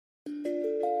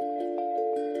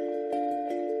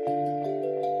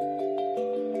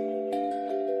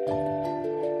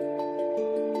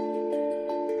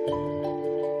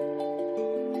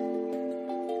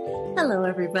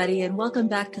everybody, and welcome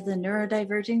back to the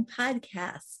Neurodiverging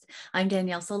Podcast. I'm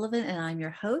Danielle Sullivan, and I'm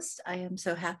your host. I am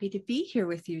so happy to be here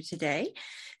with you today.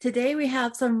 Today, we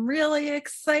have some really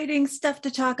exciting stuff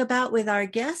to talk about with our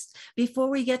guest. Before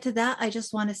we get to that, I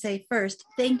just want to say first,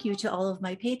 thank you to all of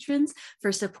my patrons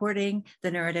for supporting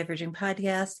the Neurodiverging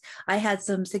Podcast. I had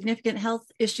some significant health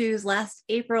issues last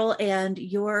April, and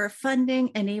your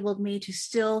funding enabled me to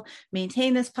still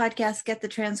maintain this podcast, get the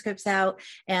transcripts out,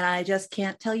 and I just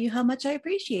can't tell you how much I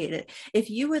appreciate it.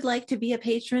 If you would like to be a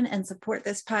patron and support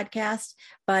this podcast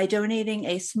by donating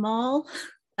a small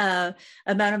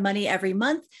amount of money every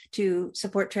month to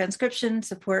support transcription,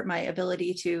 support my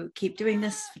ability to keep doing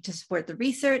this, to support the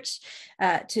research,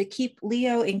 to keep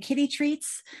Leo in kitty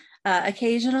treats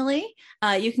occasionally,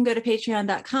 you can go to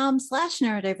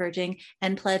patreon.com/neurodiverging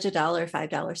and pledge $1, $5,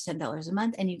 $10 a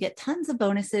month, and you get tons of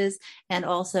bonuses and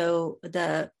also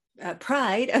the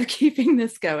pride of keeping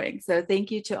this going. So thank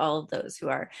you to all of those who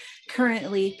are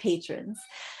currently patrons.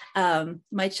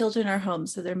 My children are home,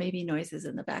 so there may be noises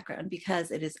in the background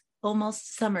because it is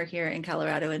almost summer here in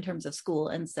Colorado in terms of school.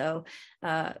 And so,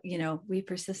 we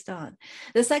persist on.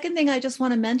 The second thing I just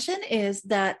want to mention is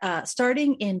that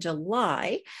starting in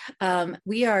July,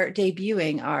 we are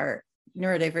debuting our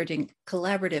Neurodiverging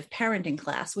Collaborative Parenting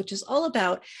class, which is all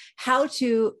about how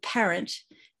to parent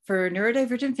for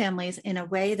neurodivergent families in a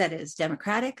way that is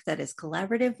democratic, that is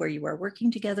collaborative, where you are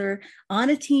working together on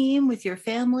a team with your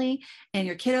family and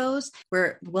your kiddos,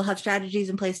 where we'll have strategies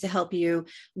in place to help you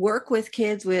work with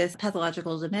kids with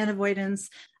pathological demand avoidance,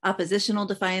 oppositional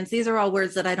defiance. These are all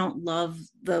words that I don't love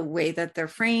the way that they're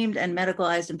framed and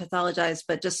medicalized and pathologized,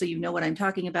 but just so you know what I'm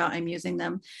talking about, I'm using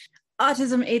them.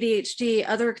 Autism, ADHD,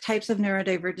 other types of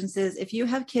neurodivergences. If you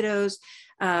have kiddos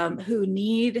who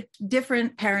need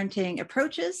different parenting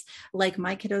approaches, like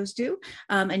my kiddos do,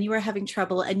 and you are having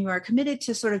trouble and you are committed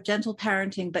to sort of gentle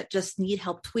parenting, but just need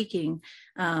help tweaking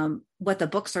what the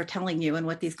books are telling you and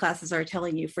what these classes are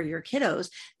telling you for your kiddos,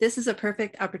 this is a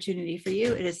perfect opportunity for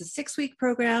you. It is a 6-week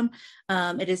program.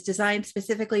 It is designed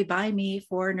specifically by me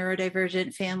for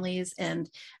neurodivergent families, and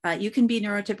you can be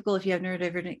neurotypical if you have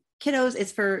neurodivergent kiddos.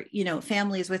 It's for,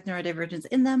 families with neurodivergence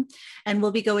in them. And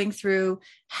we'll be going through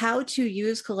how to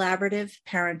use collaborative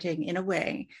parenting in a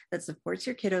way that supports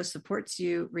your kiddos, supports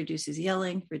you, reduces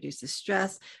yelling, reduces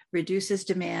stress, reduces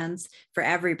demands for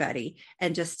everybody,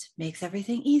 and just makes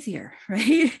everything easier,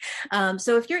 right?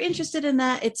 So if you're interested in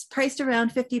that, it's priced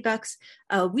around $50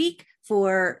 a week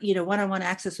for, one-on-one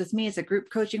access with me. It's a group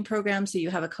coaching program. So you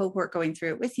have a cohort going through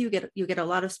it with you. You get a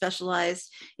lot of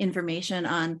specialized information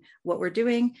on what we're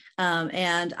doing.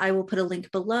 And I will put a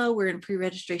link below. We're in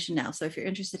pre-registration now. So if you're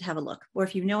interested, have a look. Or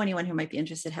if you know anyone who might be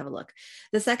interested, have a look.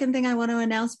 The second thing I want to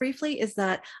announce briefly is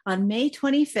that on May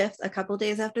 25th, a couple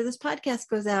days after this podcast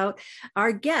goes out,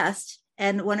 our guest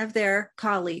and one of their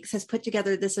colleagues has put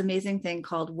together this amazing thing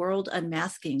called World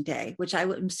Unmasking Day, which I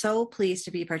am so pleased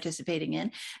to be participating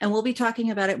in. And we'll be talking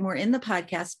about it more in the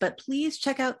podcast, but please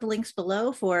check out the links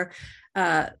below for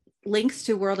links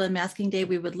to World Unmasking Day.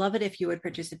 We would love it if you would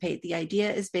participate. The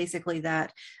idea is basically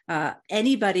that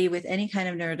anybody with any kind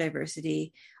of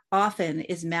neurodiversity often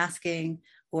is masking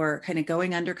or kind of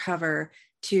going undercover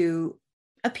to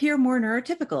appear more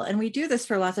neurotypical. And we do this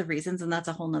for lots of reasons, and that's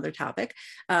a whole nother topic.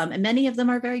 And many of them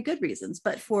are very good reasons.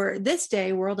 But for this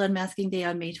day, World Unmasking Day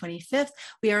on May 25th,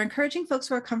 we are encouraging folks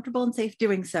who are comfortable and safe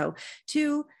doing so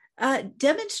to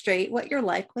demonstrate what you're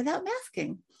like without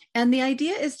masking. And the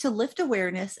idea is to lift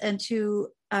awareness and to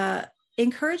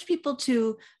encourage people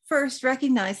to first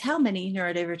recognize how many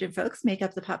neurodivergent folks make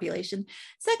up the population.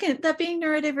 Second, that being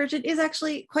neurodivergent is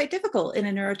actually quite difficult in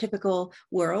a neurotypical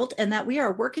world, and that we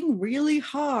are working really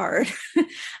hard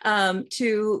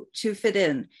to fit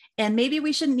in. And maybe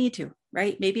we shouldn't need to,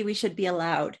 right? Maybe we should be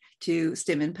allowed to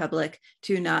stim in public,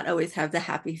 to not always have the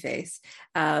happy face,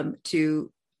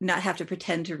 to not have to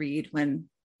pretend to read when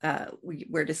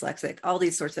we're dyslexic, all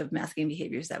these sorts of masking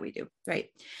behaviors that we do, right?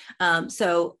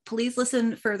 So please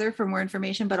listen further for more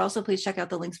information, but also please check out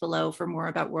the links below for more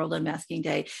about World Unmasking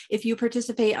Day. If you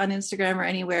participate on Instagram or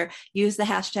anywhere, use the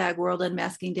hashtag World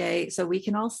Unmasking Day so we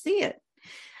can all see it.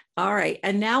 All right,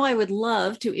 and now I would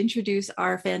love to introduce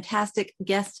our fantastic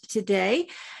guest today.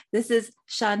 This is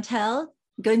Chantal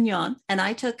Gagnon, and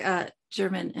I took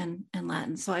German and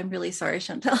Latin, so I'm really sorry,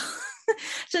 Chantal.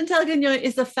 Chantal Gagnon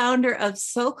is the founder of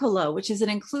Socolo, which is an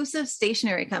inclusive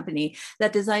stationery company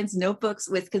that designs notebooks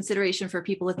with consideration for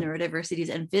people with neurodiversities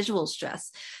and visual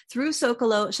stress. Through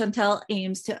Socolo, Chantal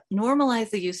aims to normalize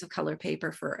the use of color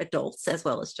paper for adults as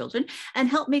well as children and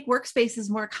help make workspaces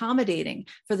more accommodating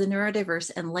for the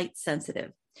neurodiverse and light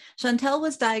sensitive. Chantel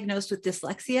was diagnosed with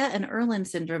dyslexia and Erland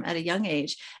syndrome at a young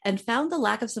age and found the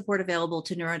lack of support available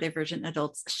to neurodivergent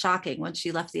adults shocking when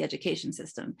she left the education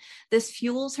system. This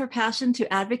fuels her passion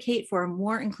to advocate for a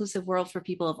more inclusive world for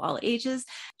people of all ages.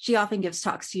 She often gives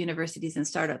talks to universities and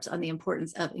startups on the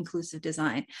importance of inclusive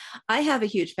design. I have a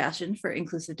huge passion for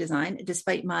inclusive design,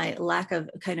 despite my lack of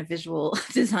kind of visual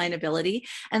design ability.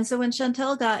 And so when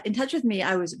Chantel got in touch with me,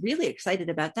 I was really excited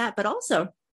about that, but also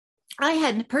I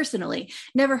had personally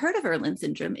never heard of Erland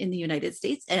syndrome in the United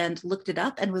States and looked it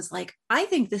up and was like, I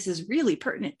think this is really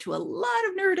pertinent to a lot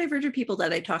of neurodivergent people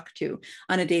that I talk to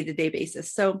on a day-to-day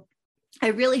basis. So I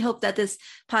really hope that this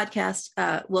podcast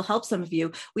will help some of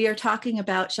you. We are talking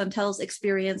about Chantel's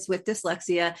experience with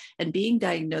dyslexia and being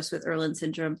diagnosed with Erland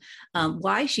syndrome,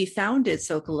 why she founded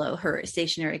Socolo, her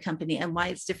stationery company, and why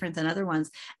it's different than other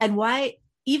ones, and why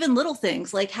even little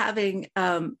things like having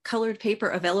colored paper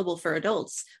available for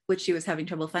adults, which she was having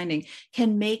trouble finding,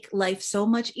 can make life so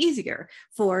much easier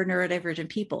for neurodivergent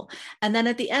people. And then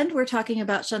at the end, we're talking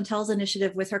about Chantel's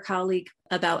initiative with her colleague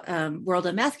about World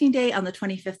Unmasking Day on the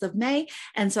 25th of May.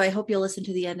 And so I hope you'll listen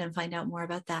to the end and find out more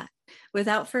about that.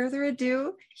 Without further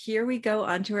ado, here we go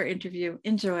on to our interview.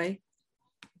 Enjoy.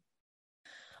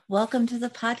 Welcome to the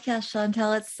podcast,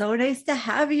 Chantel. It's so nice to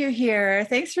have you here.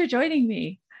 Thanks for joining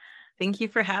me. Thank you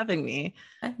for having me.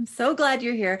 I'm so glad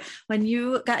you're here. When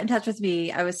you got in touch with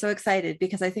me, I was so excited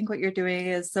because I think what you're doing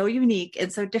is so unique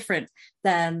and so different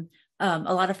than a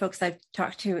lot of folks I've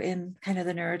talked to in kind of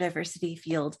the neurodiversity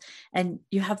field. And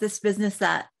you have this business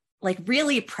that like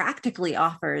really practically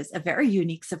offers a very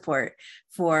unique support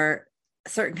for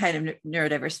certain kind of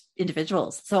neurodiverse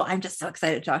individuals. So I'm just so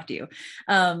excited to talk to you.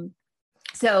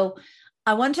 So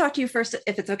I want to talk to you first,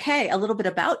 if it's okay, a little bit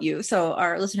about you so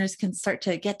our listeners can start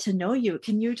to get to know you.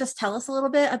 Can you just tell us a little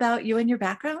bit about you and your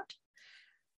background?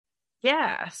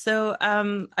 Yeah. So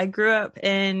I grew up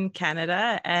in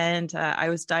Canada and I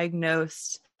was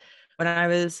diagnosed when I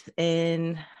was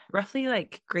in roughly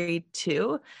like grade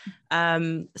 2.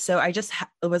 So I just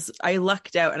I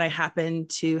lucked out and I happened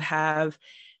to have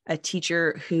a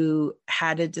teacher who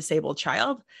had a disabled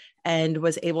child and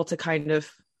was able to kind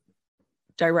of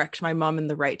direct my mom in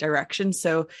the right direction.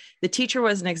 So the teacher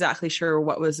wasn't exactly sure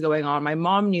what was going on. My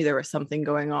mom knew there was something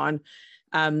going on.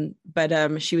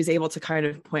 But she was able to kind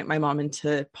of point my mom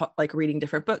into like reading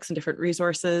different books and different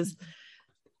resources.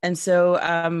 And so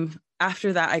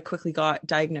after that, I quickly got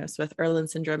diagnosed with Erland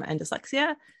syndrome and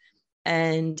dyslexia.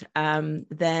 And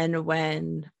then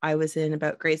when I was in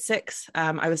about grade 6,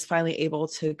 I was finally able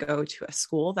to go to a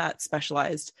school that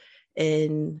specialized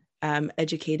in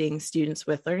educating students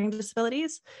with learning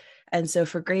disabilities. And so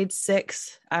for grade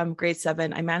 6, grade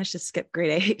 7, I managed to skip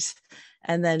grade 8.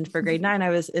 And then for grade 9, I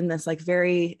was in this like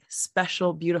very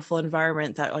special, beautiful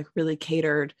environment that like really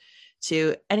catered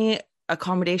to any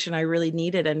accommodation I really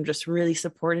needed and just really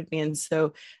supported me. And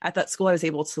so at that school, I was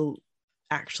able to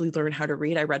actually learn how to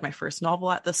read. I read my first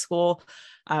novel at the school.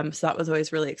 So that was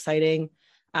always really exciting.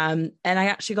 And I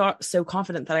actually got so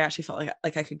confident that I actually felt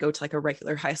like I could go to like a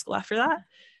regular high school after that.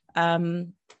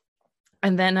 And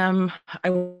then I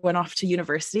went off to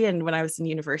university. And when I was in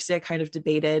university, I kind of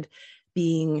debated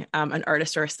being an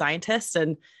artist or a scientist.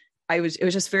 And it was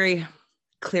just very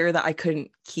clear that I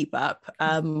couldn't keep up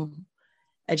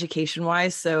education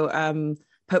wise. So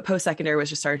post-secondary was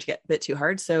just starting to get a bit too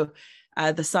hard. So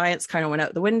the science kind of went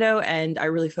out the window and I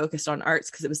really focused on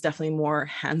arts because it was definitely more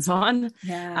hands-on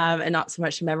and not so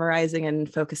much memorizing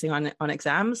and focusing on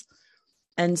exams.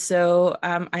 And so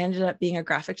I ended up being a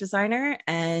graphic designer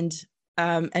and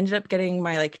ended up getting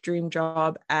my like dream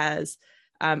job as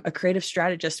a creative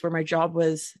strategist, where my job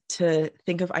was to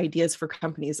think of ideas for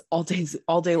companies all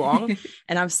day long.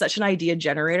 And I'm such an idea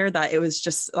generator that it was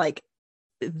just like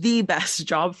the best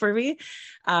job for me.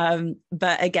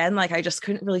 But again, like I just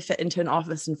couldn't really fit into an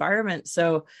office environment.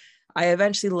 So I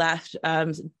eventually left,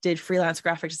 did freelance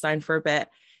graphic design for a bit.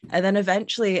 And then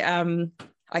eventually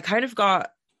I kind of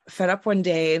got fed up one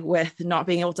day with not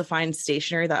being able to find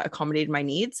stationery that accommodated my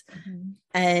needs. Mm-hmm.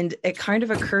 And it kind of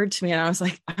occurred to me, and I was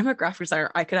like, I'm a graphic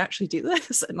designer. I could actually do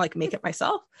this and like make it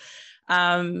myself.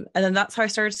 And then that's how I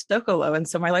started Socolo. And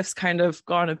so my life's kind of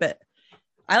gone a bit,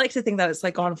 I like to think that it's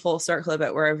like gone full circle a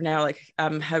bit, where I've now like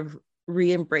have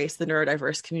re-embraced the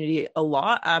neurodiverse community a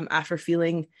lot after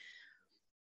feeling,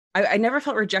 I never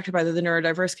felt rejected by the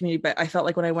neurodiverse community, but I felt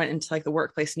like when I went into like the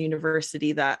workplace and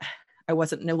university that I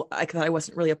wasn't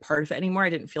really a part of it anymore. I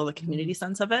didn't feel the community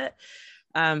sense of it.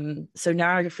 So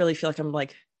now I really feel like I'm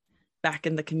like back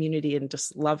in the community and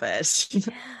just love it.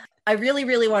 I really,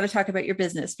 really want to talk about your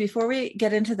business. Before we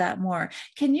get into that more,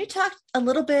 can you talk a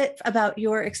little bit about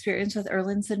your experience with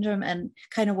Irlen syndrome and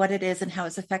kind of what it is and how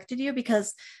it's affected you?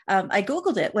 Because I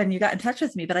Googled it when you got in touch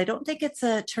with me, but I don't think it's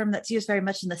a term that's used very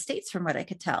much in the States from what I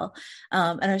could tell.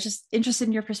 And I was just interested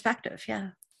in your perspective. Yeah.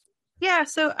 Yeah.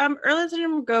 So Irlen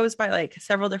syndrome goes by like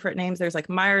several different names. There's like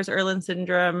Myers-Irlen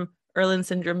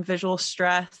syndrome, visual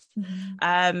stress.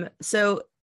 Mm-hmm. So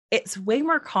it's way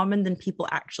more common than people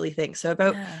actually think. So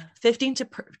about 15 to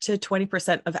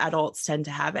 20% of adults tend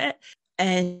to have it.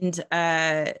 And,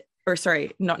 or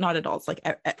sorry, not adults, like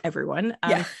everyone.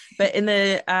 But in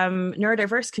the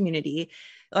neurodiverse community,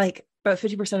 like about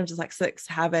 50% of dyslexics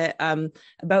have it.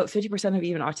 About 50% of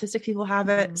even autistic people have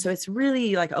it. Mm-hmm. So it's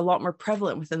really like a lot more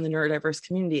prevalent within the neurodiverse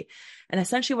community. And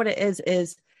essentially what it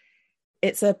is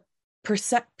it's a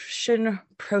perception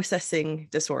processing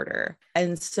disorder.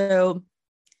 And so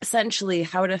essentially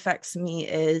how it affects me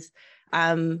is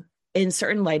in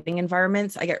certain lighting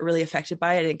environments, I get really affected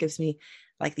by it. It gives me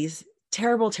like these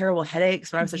terrible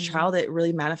headaches. When I was a child, it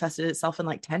really manifested itself in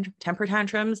like temper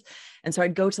tantrums. And so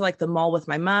I'd go to like the mall with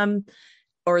my mom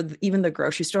or even the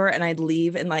grocery store, and I'd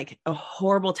leave in like a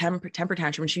horrible temper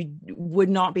tantrum, and she would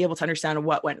not be able to understand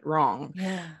what went wrong.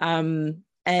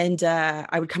 And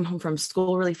I would come home from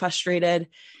school really frustrated.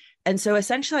 And so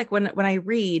essentially like when I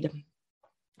read,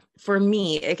 for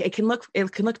me, it can look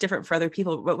different for other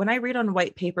people, but when I read on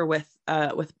white paper with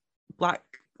black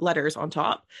letters on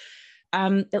top,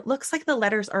 it looks like the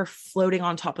letters are floating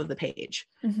on top of the page.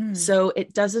 Mm-hmm. So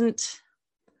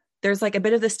there's like a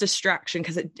bit of this distraction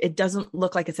because it doesn't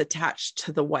look like it's attached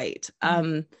to the white.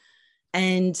 Mm-hmm.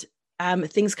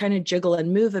 Things kind of jiggle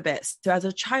and move a bit. So as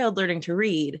a child learning to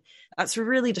read, that's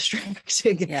really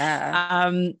distracting.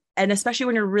 Yeah. And especially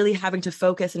when you're really having to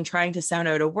focus and trying to sound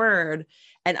out a word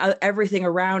and everything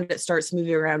around it starts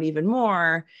moving around even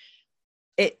more.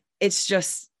 It's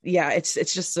just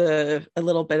a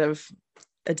little bit of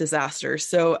a disaster.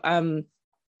 So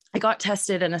I got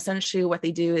tested, and essentially what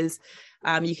they do is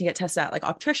you can get tested at like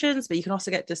opticians, but you can also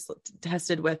get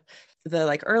tested with the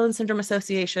like Irlen Syndrome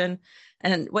Association.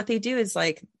 And what they do is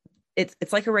like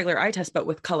it's like a regular eye test, but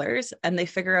with colors, and they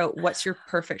figure out what's your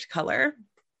perfect color.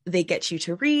 They get you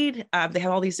to read. They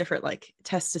have all these different like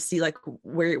tests to see like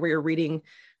where your reading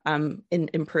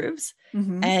improves.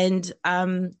 Mm-hmm.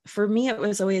 And for me, it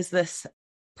was always this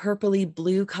purpley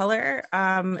blue color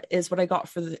is what I got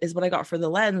for the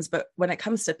lens. But when it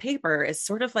comes to paper, it's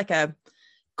sort of like a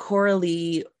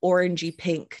corally orangey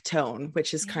pink tone,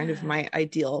 which is kind of my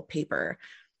ideal paper.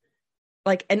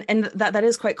 Like, and that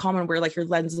is quite common where like your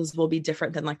lenses will be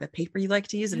different than like the paper you like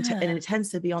to use. And it tends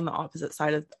to be on the opposite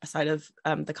side of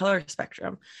the color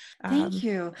spectrum. Thank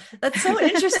you. That's so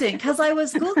interesting because I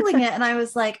was Googling it and I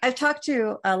was like, I've talked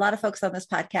to a lot of folks on this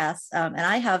podcast and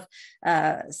I have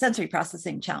sensory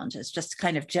processing challenges, just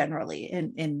kind of generally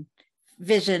in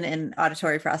vision and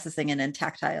auditory processing and in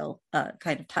tactile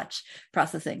kind of touch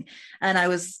processing. And I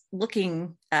was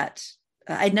looking at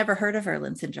I'd never heard of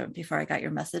Irlen syndrome before I got your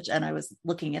message, and I was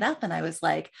looking it up and I was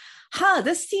like,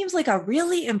 this seems like a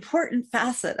really important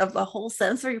facet of the whole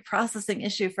sensory processing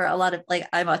issue for a lot of, like,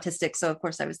 I'm autistic. So of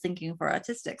course I was thinking for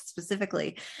autistics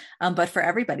specifically, but for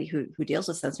everybody who deals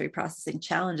with sensory processing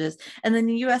challenges. And in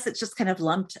the US, it's just kind of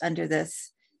lumped under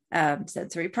this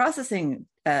sensory processing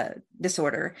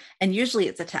disorder. And usually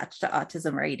it's attached to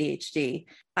autism or ADHD.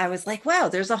 I was like, wow,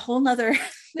 there's a whole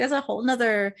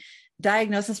nother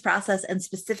diagnosis process and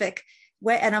specific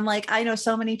way. And I'm like, I know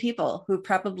so many people who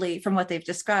probably, from what they've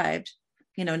described,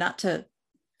 not to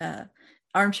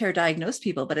armchair diagnose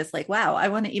people, but it's like, wow, I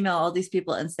want to email all these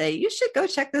people and say, you should go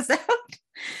check this out.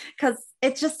 Because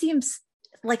it just seems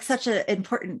like such an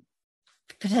important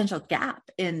potential gap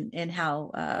in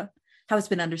how it's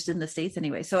been understood in the States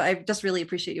anyway. So I just really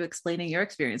appreciate you explaining your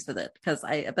experience with it, because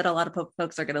I bet a lot of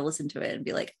folks are going to listen to it and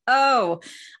be like, oh,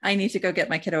 I need to go get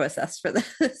my kiddo assessed for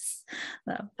this.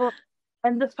 So. Well,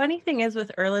 and the funny thing is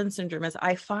with Irlen syndrome is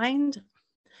I find,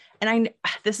 and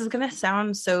this is going to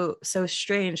sound so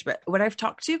strange, but when I've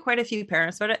talked to quite a few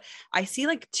parents about it, I see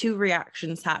like two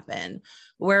reactions happen,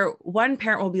 where one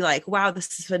parent will be like, wow,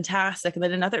 this is fantastic. And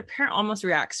then another parent almost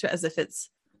reacts to it as if it's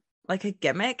like a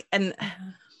gimmick. And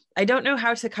I don't know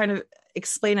how to kind of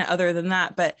explain it other than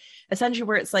that, but essentially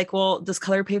where it's like, well, does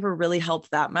color paper really help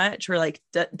that much? Or like,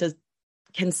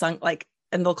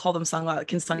 and they'll call them sunglasses.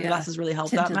 Can sunglasses really help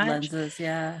tinted that much? Lenses,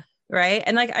 yeah. Right.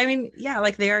 And like, I mean, yeah,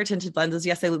 like they are tinted lenses.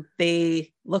 Yes,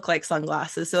 they look like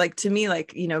sunglasses. So like, to me,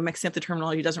 like, mixing up the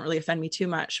terminology doesn't really offend me too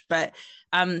much, but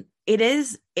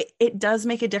it does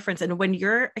make a difference. And when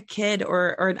you're a kid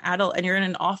or an adult and you're in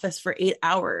an office for 8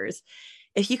 hours,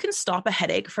 if you can stop a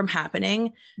headache from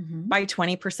happening by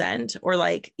 20%, or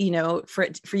like,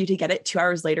 for you to get it 2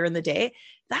 hours later in the day,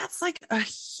 that's like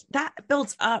that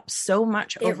builds up so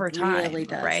much over time, really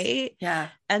does. right? Yeah.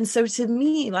 And so to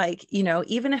me, like,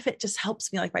 even if it just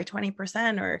helps me like by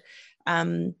 20%, or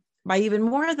by even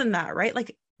more than that, right?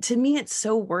 Like, to me, it's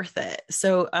so worth it.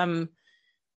 So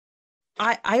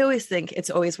I always think it's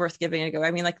always worth giving it a go.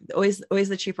 I mean, like, always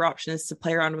the cheaper option is to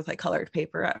play around with like colored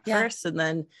paper at first, and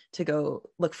then to go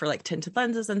look for like tinted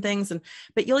lenses and things.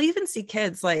 But you'll even see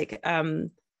kids like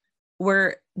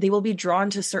where they will be drawn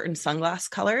to certain sunglass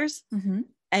colors,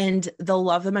 and they'll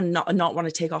love them and not want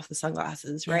to take off the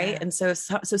sunglasses, right? And so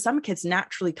some kids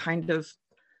naturally kind of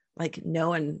like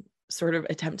know and sort of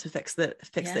attempt to fix the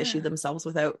issue themselves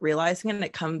without realizing it, and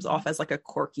it comes off as like a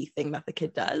quirky thing that the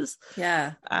kid does.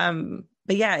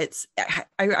 But yeah,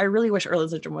 I really wish Irlen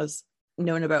syndrome was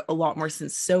known about a lot more,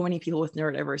 since so many people with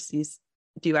neurodiversities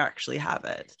do actually have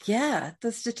it. Yeah,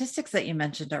 the statistics that you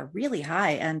mentioned are really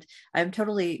high, and I'm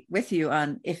totally with you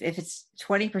on if it's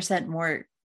 20% more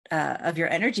of your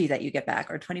energy that you get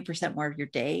back, or 20% more of your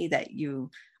day that you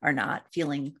are not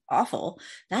feeling awful,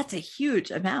 that's a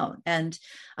huge amount. And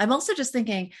I'm also just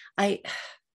thinking, I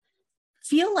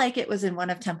feel like it was in one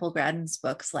of Temple Grandin's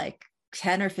books like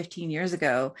 10 or 15 years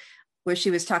ago, where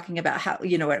she was talking about how,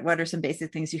 what are some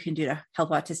basic things you can do to help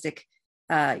autistic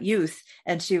youth.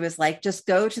 And she was like, just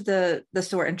go to the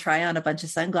store and try on a bunch of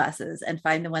sunglasses and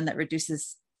find the one that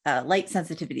reduces light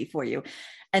sensitivity for you.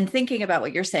 And thinking about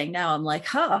what you're saying now, I'm like,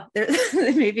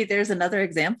 maybe there's another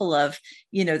example of,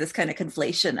 this kind of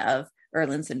conflation of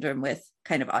Irlen syndrome with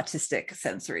kind of autistic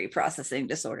sensory processing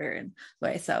disorder in a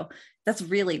way. So that's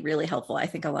really, really helpful. I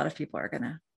think a lot of people are going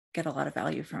to get a lot of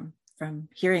value from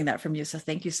hearing that from you. So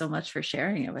thank you so much for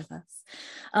sharing it with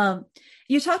us.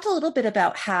 You talked a little bit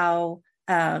about how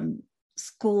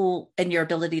school and your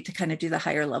ability to kind of do the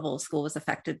higher level of school was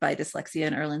affected by dyslexia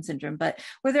and Irlen syndrome, but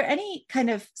were there any kind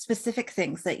of specific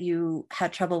things that you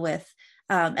had trouble with?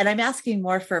 And I'm asking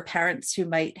more for parents who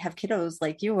might have kiddos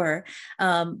like you were.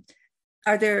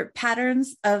 Are there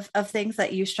patterns of things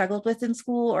that you struggled with in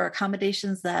school, or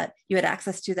accommodations that you had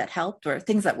access to that helped, or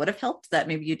things that would have helped that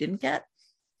maybe you didn't get?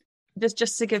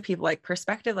 Just to give people like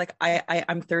perspective, like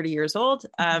I'm 30 years old.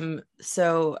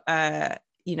 So I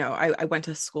went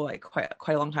to school like quite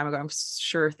a long time ago. I'm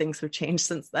sure things have changed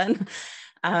since then.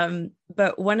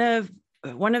 But one of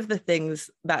the things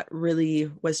that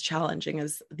really was challenging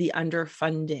is the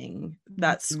underfunding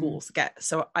that schools get.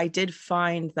 So I did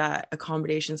find that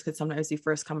accommodations could sometimes be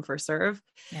first come, first serve.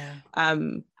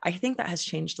 I think that has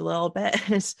changed a little bit.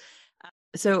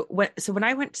 So when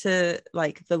I went to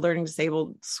like the learning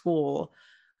disabled school,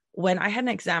 when I had an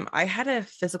exam, I had a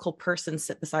physical person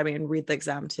sit beside me and read the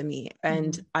exam to me.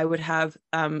 And I would have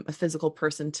a physical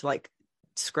person to like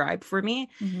scribe for me.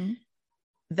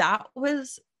 That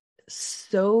was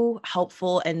so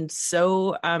helpful and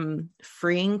so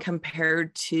freeing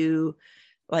compared to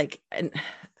like, and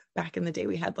back in the day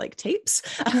we had like tapes.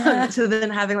 So then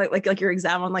having like your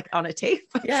exam on a tape.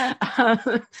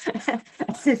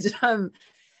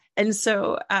 And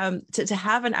so to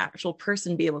have an actual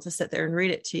person be able to sit there and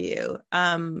read it to you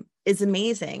is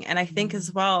amazing. And I think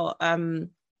as well,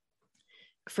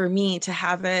 for me to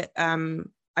have it,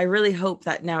 I really hope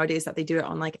that nowadays that they do it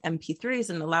on like MP3s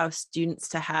and allow students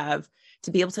to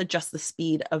be able to adjust the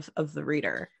speed of the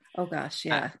reader. Oh gosh.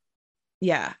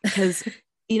 Because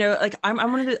like I'm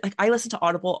one of the, like I listen to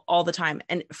Audible all the time,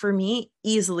 and for me,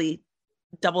 easily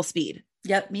double speed.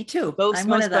 Yep, me too. I'm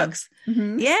one of books.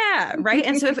 Yeah, right.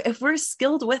 And so if we're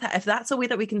skilled with that, if that's a way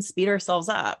that we can speed ourselves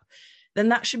up, then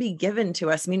that should be given to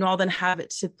us. Meanwhile, then have it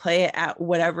to play it at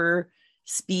whatever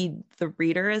speed the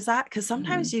reader is at. Because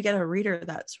sometimes you get a reader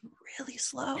that's really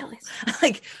slow.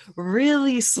 Like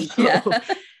really slow.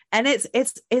 And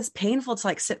it's painful to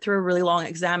like sit through a really long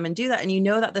exam and do that. And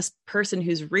that this person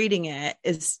who's reading it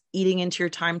is eating into your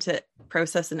time to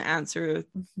process and answer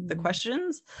the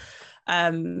questions.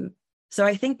 So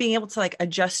I think being able to like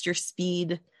adjust your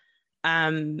speed,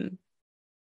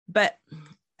 but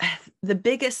the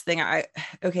biggest thing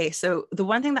so the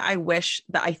one thing that I wish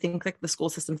that I think like the school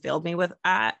system failed me with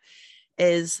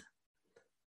is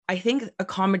I think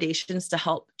accommodations to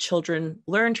help children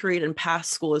learn to read and pass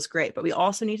school is great, but we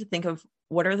also need to think of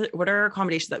what are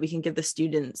accommodations that we can give the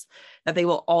students that they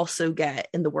will also get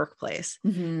in the workplace,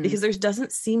 because there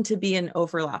doesn't seem to be an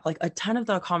overlap. Like a ton of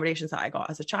the accommodations that I got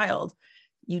as a child,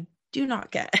 you do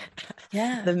not get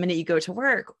the minute you go to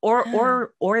work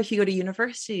or if you go to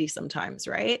university sometimes,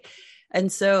 right?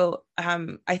 And so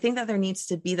I think that there needs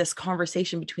to be this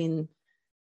conversation between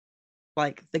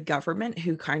like the government,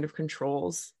 who kind of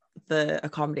controls the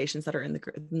accommodations that are in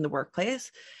the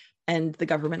workplace and the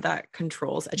government that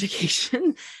controls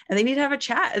education, and they need to have a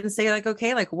chat and say like,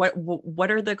 okay, like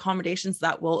what are the accommodations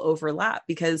that will overlap,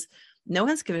 because no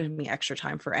one's given me extra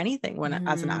time for anything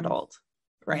as an adult,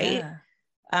 right?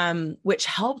 Which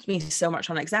helped me so much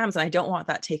on exams, and I don't want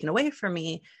that taken away from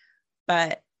me,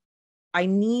 but I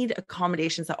need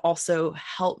accommodations that also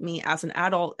help me as an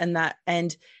adult,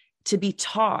 and to be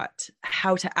taught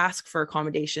how to ask for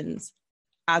accommodations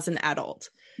as an adult.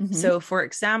 Mm-hmm. So for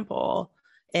example,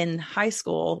 in high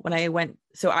school, when I went,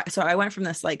 I went from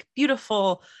this like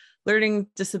beautiful learning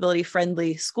disability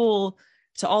friendly school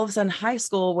to all of a sudden high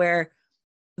school, where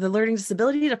the learning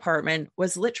disability department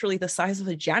was literally the size of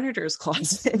a janitor's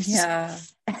closet. Yeah.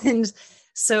 And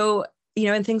so, you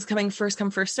know, and things coming first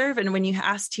come, first serve. And when you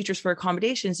asked teachers for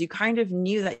accommodations, you kind of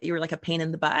knew that you were like a pain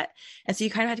in the butt. And so you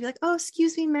kind of had to be like, oh,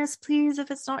 excuse me, miss, please, if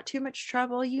it's not too much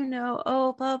trouble, you know,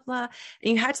 oh, blah, blah.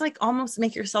 And you had to like almost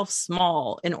make yourself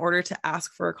small in order to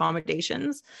ask for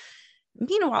accommodations.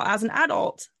 Meanwhile, as an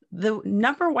adult, the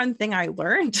number one thing I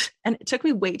learned, and it took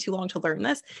me way too long to learn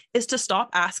this, is to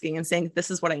stop asking and saying,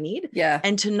 this is what I need. Yeah.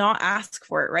 And to not ask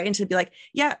for it. Right. And to be like,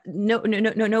 yeah, no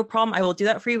problem. I will do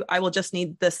that for you. I will just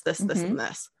need this, this, and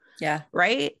this. Yeah.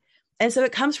 Right. And so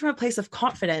it comes from a place of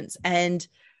confidence and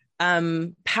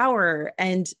power.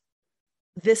 And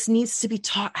this needs to be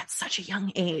taught at such a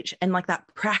young age. And like that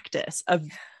practice of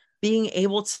being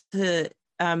able to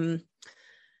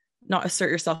not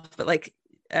assert yourself, but like,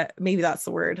 maybe that's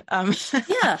the word.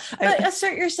 Yeah, but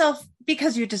assert yourself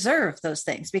because you deserve those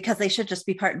things, because they should just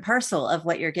be part and parcel of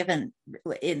what you're given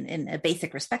in a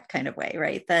basic respect kind of way,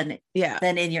 right? Then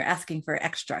in you're asking for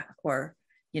extra, or,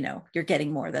 you know, you're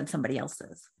getting more than somebody else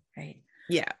is, right?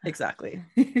 Yeah, exactly.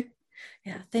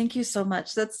 Yeah, thank you so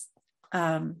much. That's,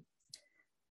 I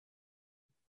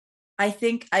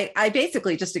think I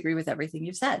basically just agree with everything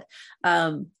you've said.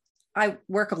 I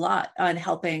work a lot on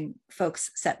helping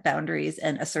folks set boundaries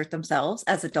and assert themselves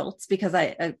as adults, because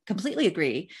I completely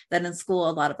agree that in school,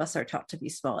 a lot of us are taught to be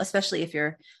small, especially if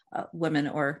you're a woman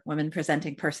or women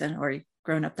presenting person or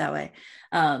grown up that way.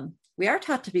 We are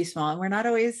taught to be small, and we're not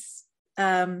always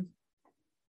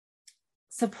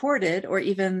supported or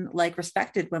even like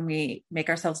respected when we make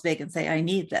ourselves big and say, I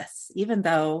need this, even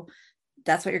though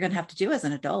that's what you're going to have to do as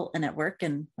an adult and at work.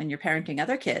 And when you're parenting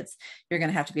other kids, you're going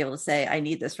to have to be able to say, I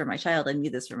need this for my child. I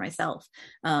need this for myself.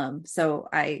 So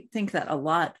I think that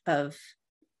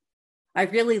I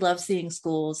really love seeing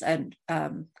schools and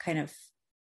kind of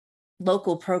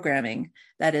local programming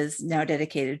that is now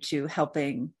dedicated to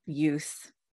helping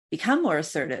youth become more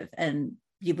assertive and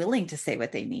be willing to say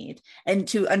what they need and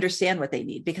to understand what they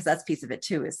need, because that's piece of it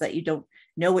too, is that you don't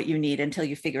know what you need until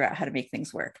you figure out how to make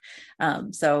things work.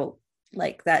 So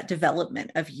like that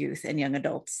development of youth and young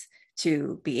adults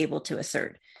to be able to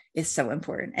assert is so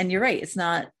important. And you're right, it's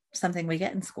not something we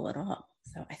get in school at all.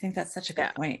 So I think that's such a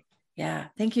good point. Yeah.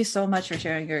 Thank you so much for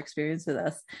sharing your experience with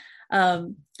us.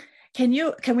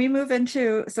 Can we move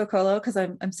into Socolo? Because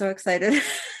I'm so excited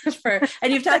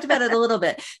and you've talked about it a little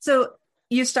bit. So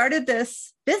you started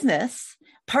this business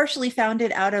partially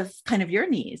founded out of kind of your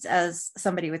needs as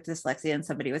somebody with dyslexia and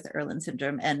somebody with Irlen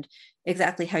syndrome, and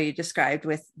exactly how you described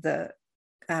with the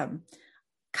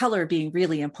color being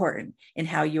really important in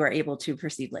how you are able to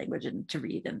perceive language and to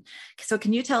read. And so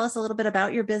can you tell us a little bit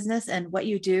about your business and what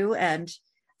you do and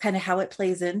kind of how it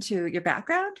plays into your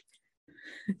background?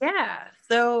 Yeah.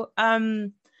 So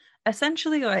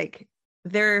essentially like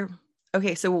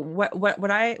so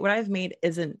what I've made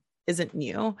isn't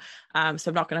new. So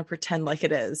I'm not going to pretend like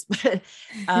it is, but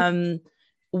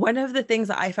one of the things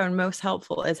that I found most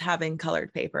helpful is having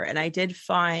colored paper. And I did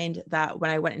find that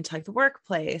when I went into like the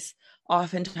workplace,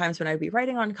 oftentimes when I'd be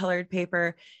writing on colored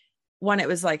paper, one, it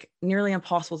was like nearly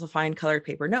impossible to find colored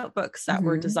paper notebooks that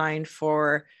were designed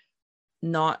for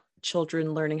not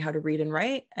children learning how to read and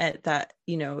write at that,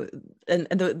 you know, and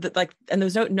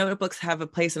those notebooks have a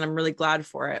place, and I'm really glad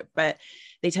for it, but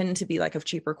they tend to be like of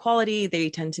cheaper quality.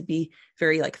 They tend to be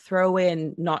very like throwaway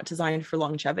and not designed for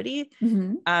longevity.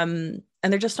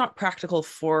 And they're just not practical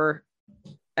for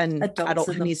an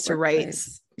adult who needs to write,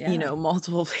 you know,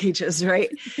 multiple pages. Right.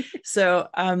 So,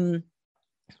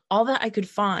 all that I could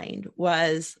find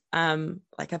was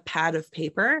like a pad of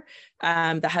paper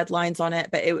that had lines on it,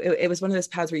 but it was one of those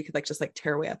pads where you could like just like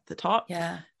tear away at the top.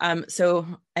 Yeah. So,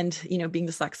 and you know, being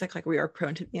dyslexic, like we are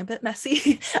prone to being a bit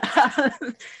messy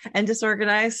and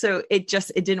disorganized. So it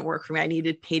didn't work for me. I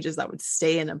needed pages that would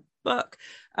stay in a book.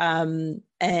 And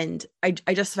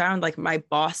I just found like my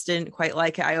boss didn't quite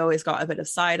like it. I always got a bit of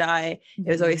side eye. It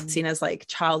was always seen as like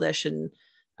childish and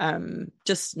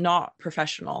just not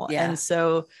professional. And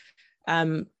so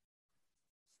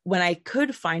when I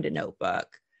could find a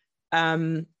notebook,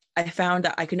 I found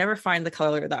that I could never find the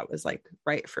color that was like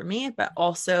right for me, but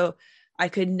also I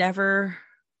could never,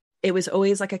 it was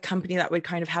always like a company that would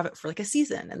kind of have it for like a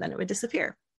season and then it would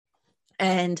disappear.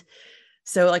 And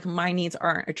so like my needs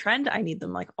aren't a trend. I need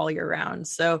them like all year round.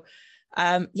 So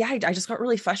yeah, I just got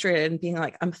really frustrated and being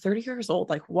like, I'm 30 years old.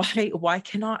 Like why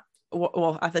cannot,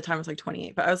 well, at the time I was like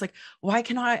 28, but I was like, why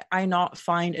cannot I not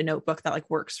find a notebook that like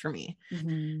works for me?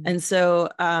 Mm-hmm. And so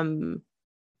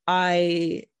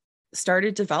I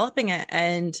started developing it,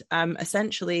 and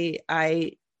essentially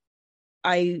I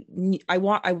knew I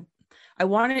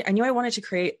wanted to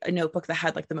create a notebook that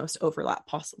had like the most overlap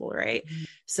possible, right? Mm-hmm.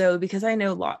 So because I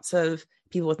know lots of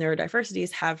people with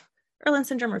neurodiversities have Irlen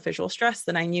syndrome or visual stress,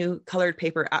 then I knew colored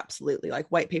paper, absolutely, like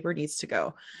white paper needs to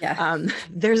go. Yeah.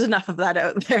 There's enough of that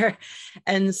out there.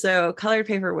 And so colored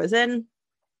paper was in,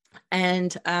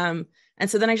 and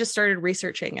so then I just started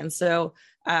researching. And so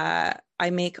I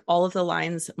make all of the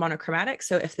lines monochromatic.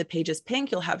 So if the page is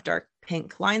pink, you'll have dark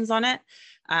pink lines on it.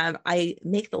 I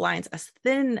make the lines as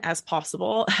thin as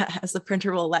possible, as the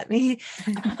printer will let me.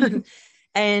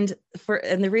 And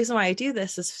the reason why I do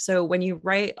this is so when you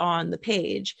write on the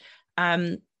page,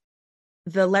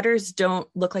 the letters don't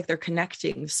look like they're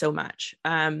connecting so much.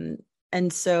 And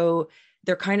so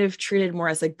they're kind of treated more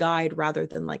as a guide rather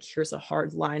than like, here's a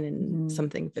hard line and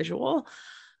something visual.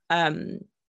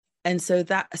 And so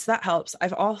that helps.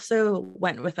 I've also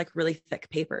went with like really thick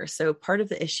paper. So part of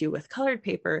the issue with colored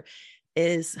paper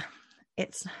is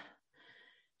it's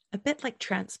a bit like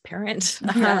transparent.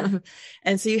 Yeah.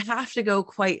 And so you have to go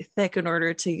quite thick in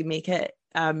order to make it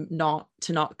not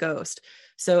ghost.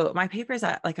 So my paper is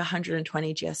at like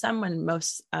 120 GSM when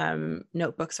most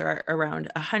notebooks are around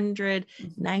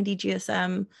 190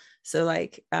 GSM. So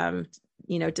like,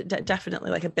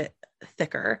 definitely like a bit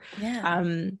thicker.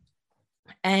 Yeah.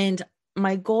 And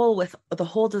my goal with the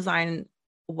whole design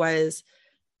was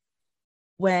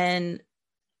when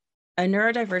a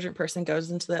neurodivergent person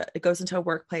goes into a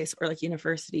workplace or like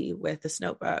university with this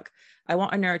notebook, I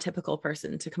want a neurotypical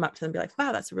person to come up to them and be like,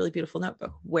 wow, that's a really beautiful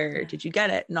notebook. Where did you get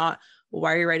it? Not,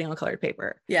 why are you writing on colored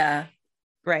paper? Yeah.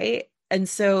 Right. And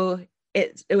so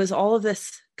it was all of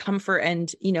this comfort,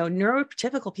 and,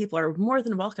 neurotypical people are more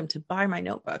than welcome to buy my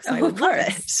notebooks. I would love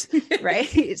it.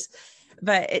 Right.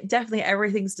 But it definitely,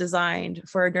 everything's designed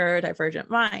for a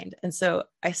neurodivergent mind. And so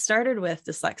I started with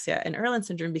dyslexia and Irlen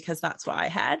syndrome because that's what I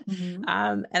had. Mm-hmm.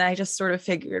 And I just sort of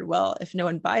figured, well, if no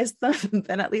one buys them,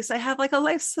 then at least I have like a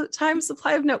lifetime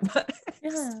supply of notebooks.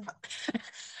 Yeah.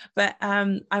 But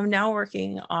I'm now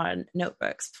working on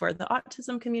notebooks for the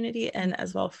autism community and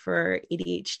as well for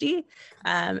ADHD.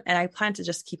 And I plan to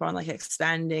just keep on like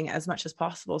expanding as much as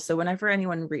possible. So whenever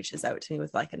anyone reaches out to me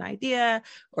with like an idea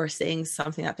or saying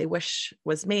something that they wish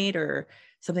was made or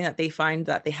something that they find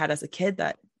that they had as a kid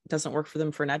that doesn't work for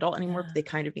them for an adult anymore, but they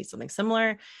kind of need something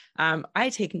similar, I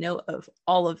take note of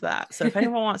all of that. So if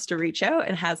anyone wants to reach out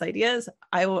and has ideas,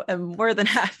 am more than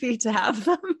happy to have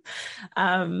them.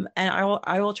 And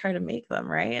I will try to make them.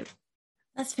 Right.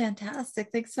 That's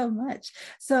fantastic. Thanks so much.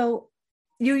 So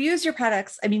you use your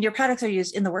products. I mean, your products are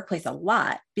used in the workplace a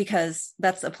lot because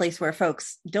that's a place where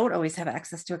folks don't always have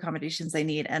access to accommodations they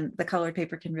need, and the colored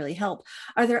paper can really help.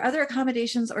 Are there other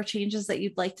accommodations or changes that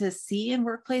you'd like to see in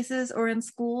workplaces or in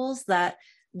schools that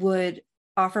would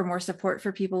offer more support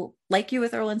for people like you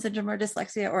with Irlen syndrome or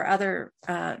dyslexia or other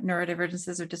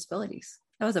neurodivergences or disabilities?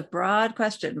 That was a broad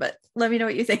question, but let me know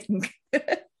what you think.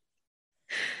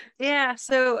 Yeah.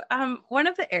 So one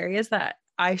of the areas that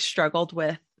I struggled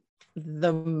with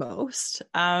the most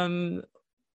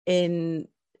in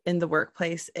the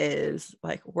workplace is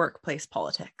like workplace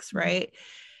politics, right?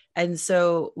 Mm-hmm. And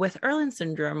so with Irlen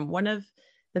syndrome, one of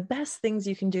the best things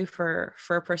you can do for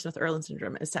a person with Irlen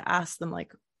syndrome is to ask them,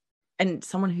 like, and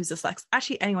someone who's dyslexic,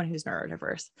 actually anyone who's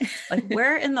neurodiverse, like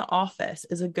where in the office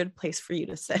is a good place for you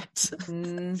to sit?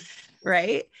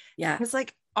 Right? Yeah. Because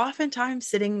like oftentimes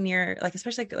sitting near, like,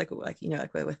 especially like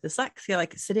with dyslexia,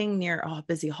 like sitting near a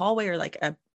busy hallway or like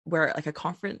a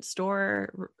conference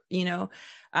store,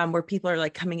 where people are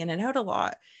like coming in and out a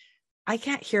lot, I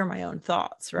can't hear my own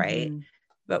thoughts. Right. Mm-hmm.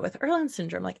 But with Irlen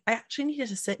syndrome, like I actually needed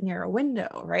to sit near a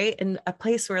window, right? And a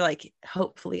place where like,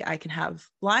 hopefully I can have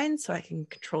blinds so I can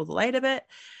control the light a bit,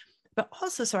 but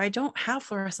also so I don't have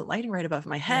fluorescent lighting right above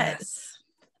my head. Yes.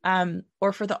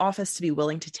 Or for the office to be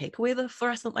willing to take away the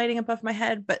fluorescent lighting above my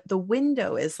head. But the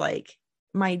window is like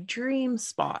my dream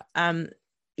spot. I'm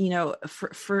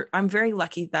very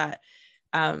lucky that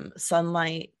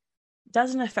sunlight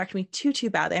doesn't affect me too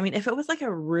badly. I mean, if it was like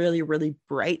a really, really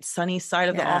bright, sunny side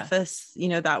of the office,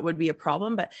 that would be a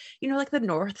problem. But, like the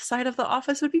north side of the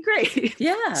office would be great.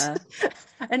 Yeah.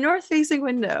 A north facing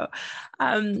window.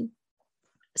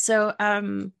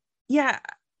 Yeah,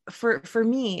 for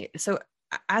me, so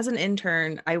as an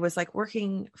intern, I was like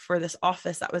working for this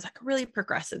office that was like really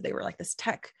progressive. They were like this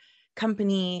tech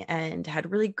company and had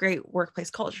really great workplace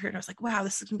culture. And I was like, wow,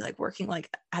 this is gonna be like working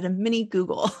like at a mini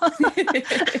Google.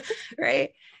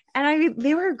 Right. And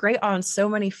they were great on so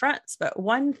many fronts, but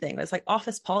one thing was like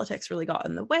office politics really got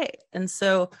in the way. And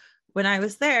so when I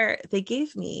was there, they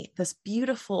gave me this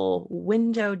beautiful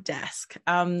window desk.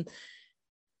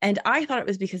 And I thought it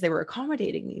was because they were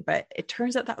accommodating me, but it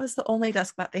turns out that was the only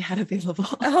desk that they had available.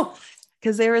 Oh,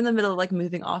 because they were in the middle of like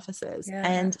moving offices, yeah.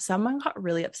 and someone got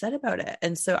really upset about it.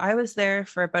 And so I was there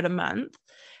for about a month,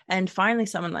 and finally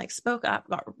someone like spoke up,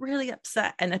 got really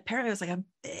upset. And apparently it was like a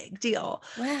big deal.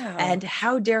 Wow. And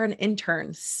how dare an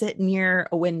intern sit near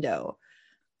a window?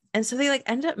 And so they like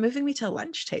ended up moving me to a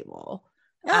lunch table.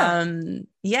 Oh,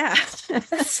 yeah.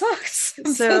 That sucks.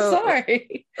 I'm so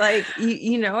sorry. Like,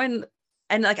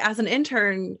 and like as an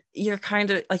intern, you're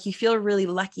kind of like, you feel really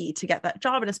lucky to get that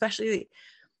job. And especially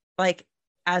like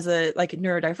as a like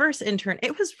neurodiverse intern,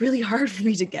 it was really hard for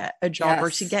me to get a job or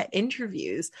to get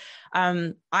interviews.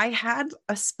 I had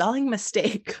a spelling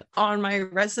mistake on my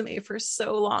resume for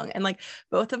so long. And like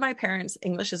both of my parents,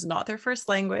 English is not their first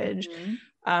language.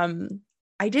 Mm-hmm.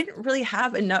 I didn't really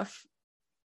have enough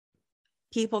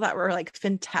people that were like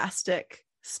fantastic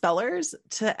spellers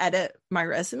to edit my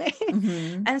resume.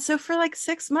 Mm-hmm. And so for like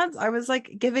 6 months, I was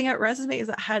like giving out resumes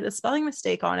that had a spelling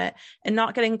mistake on it and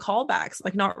not getting callbacks,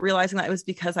 like not realizing that it was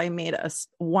because I made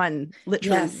one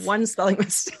spelling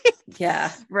mistake.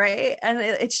 Yeah. Right. And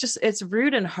it's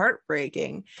rude and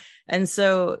heartbreaking. And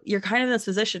so you're kind of in this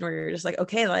position where you're just like,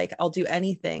 okay, like I'll do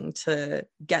anything to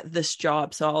get this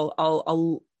job. So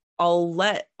I'll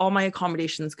let all my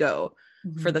accommodations go.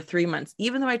 Mm-hmm. For the 3 months,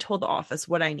 even though I told the office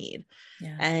what I need.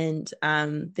 Yeah. And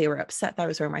they were upset that I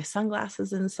was wearing my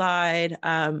sunglasses inside.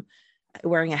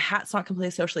 Wearing a hat's not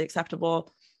completely socially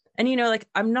acceptable. And, like,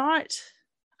 I'm not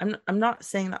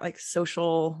saying that like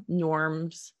social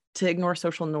norms, to ignore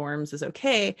social norms is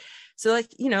okay. So like,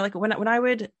 like when I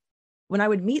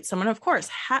would meet someone, of course,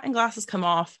 hat and glasses come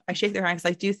off. I shake their hand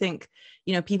because I do think,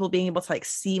 people being able to like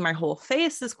see my whole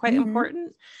face is quite mm-hmm.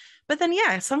 important. But then,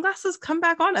 sunglasses come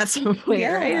back on at some point,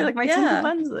 right? Like my tinted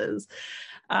lenses.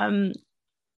 And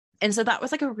so that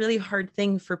was like a really hard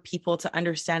thing for people to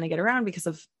understand and get around because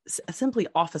of simply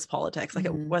office politics. Like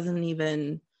mm-hmm. it wasn't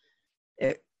even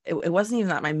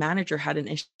that my manager had an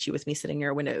issue with me sitting near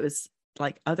a window. It was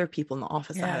like other people in the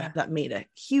office that made a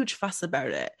huge fuss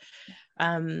about it.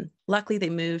 Luckily they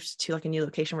moved to like a new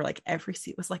location where like every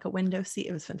seat was like a window seat.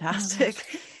 It was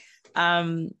fantastic.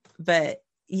 But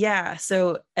yeah.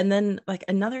 So, and then like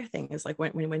another thing is like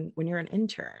when you're an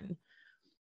intern,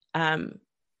 I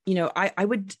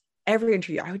would, every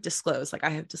interview I would disclose, like I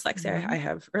have dyslexia, mm-hmm. I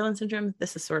have Irlen syndrome.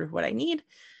 This is sort of what I need.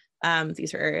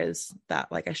 These are areas that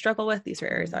like I struggle with. These are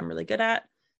areas I'm really good at.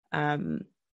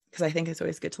 Cause I think it's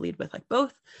always good to lead with like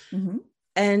both. Mm-hmm.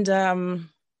 And,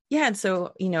 and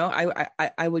so,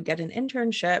 I would get an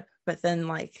internship, but then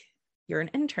like, you're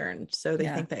an intern. So they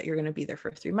think that you're going to be there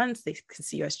for 3 months. They can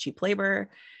see you as cheap labor.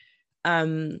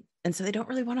 And so they don't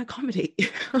really want to accommodate you.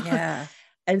 Yeah.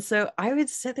 And so I would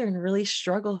sit there and really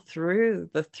struggle through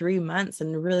the 3 months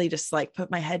and really just like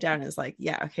put my head down and is like,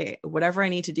 yeah, okay, whatever I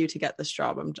need to do to get this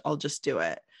job, I'll just do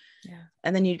it. Yeah.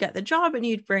 And then you'd get the job and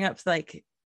you'd bring up like,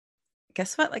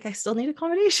 guess what? Like I still need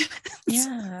accommodations.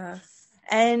 Yeah.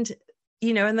 And,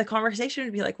 and the conversation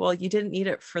would be like, well, you didn't need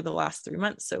it for the last 3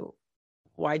 months. So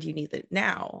why do you need it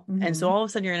now? Mm-hmm. And so all of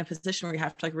a sudden you're in a position where you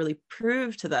have to like really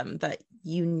prove to them that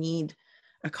you need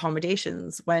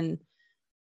accommodations when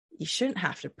you shouldn't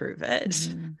have to prove it.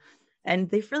 Mm-hmm. And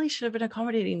they really should have been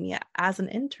accommodating me as an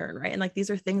intern, right? And like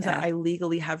these are things that I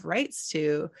legally have rights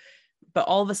to, but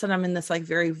all of a sudden I'm in this like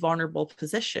very vulnerable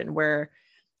position where,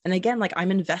 and again, like I'm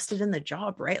invested in the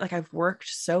job, right? Like I've worked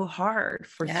so hard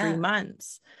for 3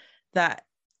 months that,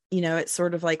 it's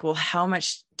sort of like, well, how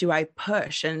much do I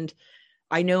push? And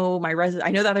I know I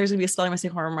know that there's gonna be a spelling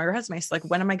mistake on my resume. So like,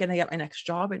 when am I going to get my next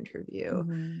job interview?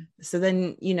 Mm-hmm. So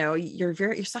then,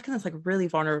 you're stuck in this like really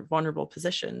vulnerable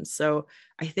position. So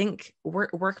I think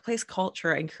workplace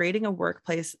culture and creating a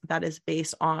workplace that is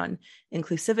based on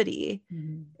inclusivity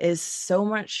mm-hmm. is so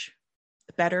much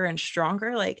better and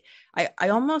stronger. Like I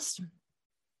almost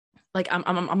like,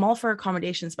 I'm all for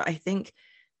accommodations, but I think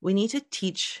we need to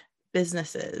teach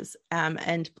businesses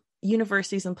and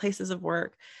universities and places of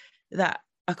work that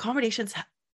accommodations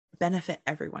benefit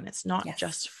everyone. It's not Yes.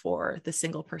 just for the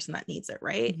single person that needs it,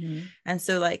 right? Mm-hmm. And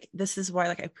so like this is why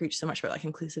like I preach so much about like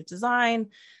inclusive design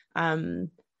and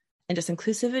just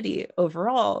inclusivity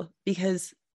overall,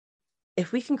 because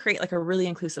if we can create like a really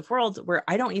inclusive world where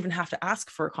I don't even have to ask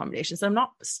for accommodations, I'm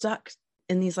not stuck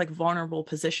in these like vulnerable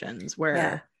positions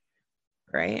where,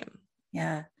 right?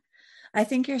 Yeah. I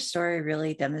think your story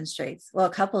really demonstrates, well, a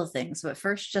couple of things, but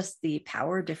first, just the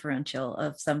power differential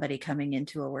of somebody coming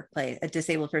into a workplace, a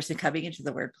disabled person coming into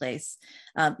the workplace,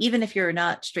 even if you're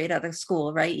not straight out of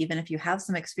school, right? Even if you have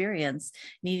some experience,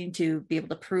 needing to be able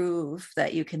to prove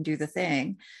that you can do the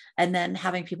thing, and then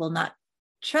having people not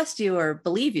trust you or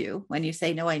believe you when you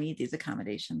say, no, I need these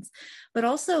accommodations. But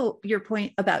also your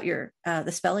point about your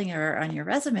the spelling error on your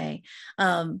resume.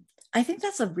 I think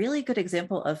that's a really good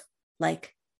example of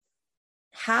like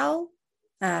how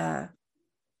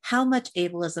much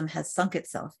ableism has sunk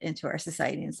itself into our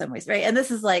society in some ways, right? And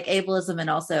this is like ableism and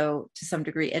also to some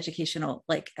degree educational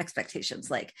like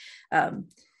expectations, like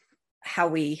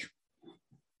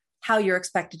how you're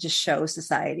expected to show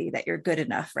society that you're good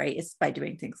enough, right? It's by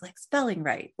doing things like spelling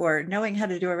right or knowing how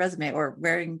to do a resume or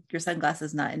wearing your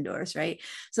sunglasses not indoors, right?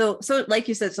 So like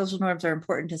you said, social norms are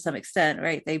important to some extent,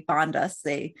 right? They bond us,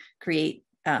 they create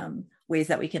ways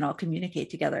that we can all communicate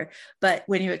together. But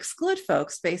when you exclude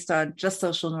folks based on just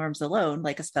social norms alone,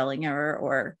 like a spelling error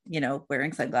or,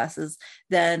 wearing sunglasses,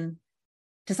 then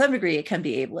to some degree it can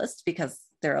be ableist because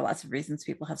there are lots of reasons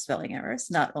people have spelling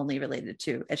errors, not only related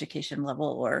to education level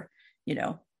or,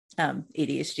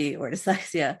 ADHD or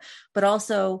dyslexia, but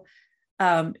also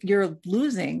you're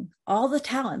losing all the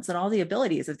talents and all the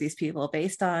abilities of these people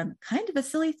based on kind of a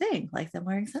silly thing, like them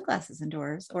wearing sunglasses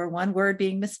indoors or one word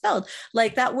being misspelled.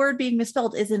 Like that word being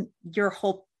misspelled isn't your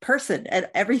whole person and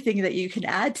everything that you can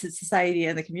add to society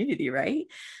and the community, right?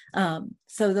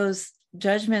 So those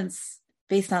judgments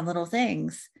based on little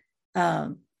things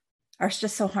are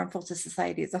just so harmful to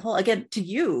society as a whole. Again, to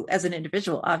you as an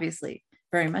individual, obviously,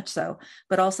 very much so,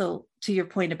 but also to your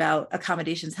point about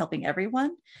accommodations helping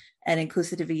everyone and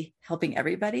inclusivity helping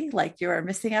everybody. Like you are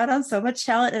missing out on so much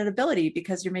talent and ability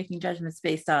because you're making judgments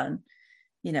based on,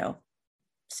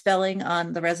 spelling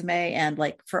on the resume and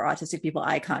like for autistic people,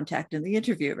 eye contact in the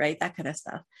interview, right? That kind of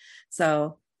stuff.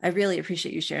 So I really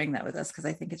appreciate you sharing that with us because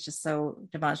I think it's just so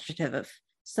demonstrative of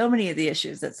so many of the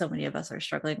issues that so many of us are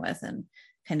struggling with and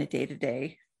kind of day to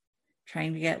day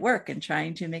trying to get work and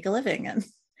trying to make a living and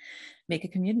make a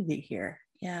community here.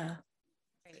 Yeah.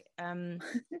 Right.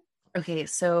 Okay.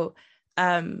 So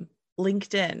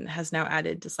LinkedIn has now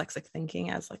added dyslexic thinking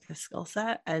as like a skill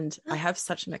set. And I have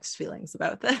such mixed feelings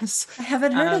about this. I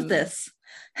haven't heard of this.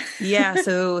 Yeah.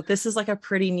 So this is like a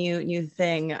pretty new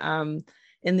thing.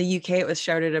 In the UK, it was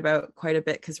shouted about quite a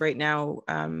bit because right now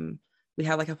we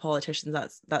have like a politician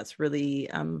that's really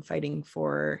fighting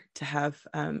to have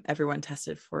everyone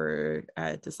tested for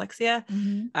dyslexia,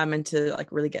 Mm-hmm. And to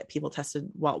like really get people tested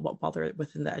while they're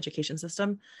within the education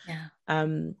system. Yeah.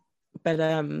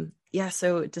 Yeah,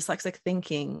 so dyslexic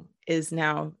thinking is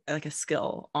now like a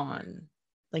skill on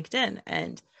LinkedIn.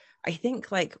 And I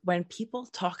think like when people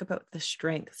talk about the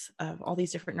strengths of all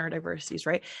these different neurodiversities,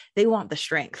 right? They want the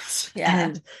strengths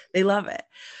and they love it.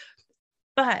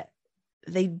 But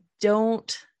they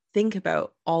don't think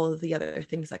about all of the other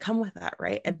things that come with that,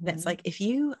 right? And it's like, if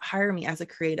you hire me as a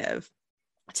creative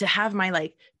to have my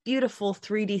like beautiful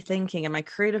 3D thinking and my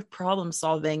creative problem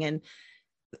solving and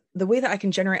the way that I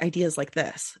can generate ideas like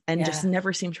this and just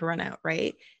never seem to run out,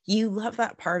 right? You love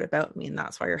that part about me and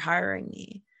that's why you're hiring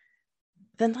me.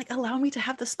 Then like allow me to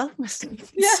have the spelling mistakes.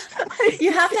 Yeah,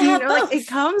 you have to have both. Like it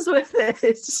comes with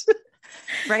it.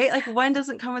 Right? Like one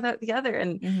doesn't come without the other.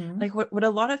 And like what a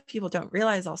lot of people don't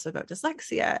realize also about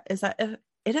dyslexia is that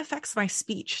it affects my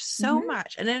speech so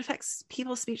much and it affects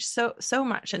people's speech so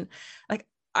much. And like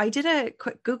I did a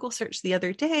quick Google search the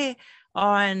other day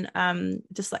on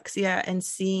dyslexia and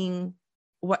seeing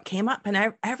what came up,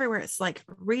 and everywhere it's like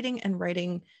reading and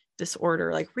writing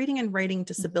disorder, like reading and writing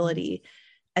disability.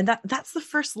 And that's the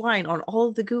first line on all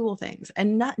of the Google things.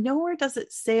 And nowhere does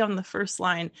it say on the first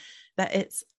line that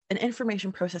it's an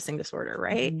information processing disorder,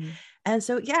 right? And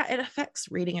so, yeah, it affects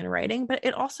reading and writing, but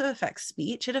it also affects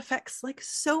speech. It affects like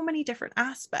so many different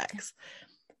aspects.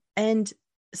 And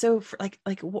so for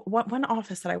like one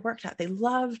office that I worked at, they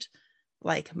loved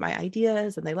like my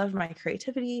ideas and they loved my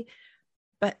creativity,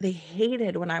 but they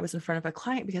hated when I was in front of a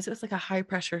client because it was like a high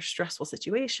pressure, stressful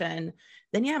situation.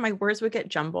 Then yeah, my words would get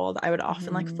jumbled. I would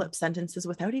often like flip sentences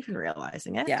without even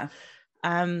realizing it. Yeah.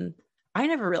 I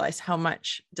never realized how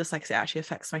much dyslexia actually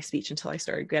affects my speech until I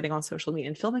started getting on social media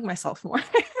and filming myself more.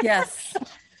 Yes.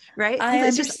 Right. I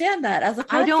understand that as a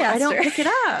podcaster. I don't pick it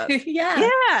up.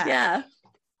 Yeah.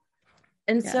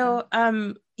 And Yeah. so,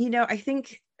 I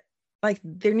think like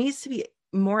there needs to be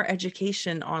more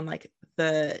education on like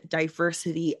the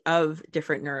diversity of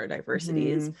different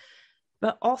neurodiversities,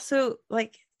 but also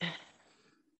like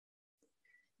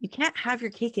you can't have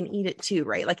your cake and eat it too,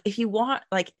 right? Like if you want,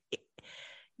 like,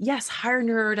 yes, hire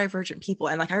neurodivergent people.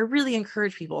 And like, I really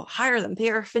encourage people, hire them. They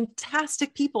are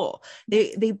fantastic people.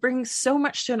 They bring so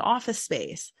much to an office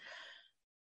space,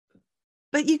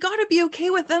 but you got to be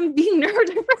okay with them being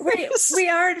neurodiverse. We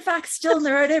are in fact still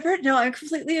neurodivergent. No, I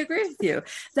completely agree with you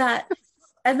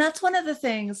and that's one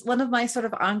of my sort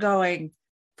of ongoing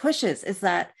pushes is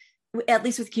that at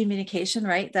least with communication,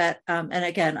 right? That, and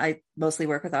again, I mostly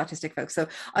work with autistic folks. So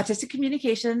autistic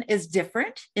communication is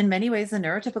different in many ways than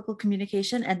neurotypical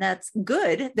communication, and that's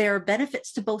good. There are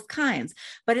benefits to both kinds,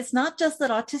 but it's not just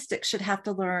that autistic should have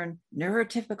to learn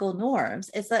neurotypical norms.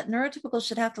 It's that neurotypical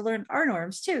should have to learn our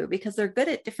norms too, because they're good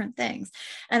at different things.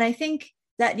 And I think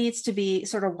that needs to be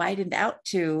sort of widened out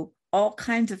to all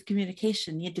kinds of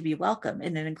communication need to be welcome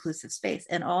in an inclusive space,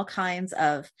 and all kinds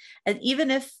of, and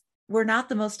even if we're not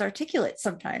the most articulate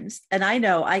sometimes. And I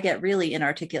know I get really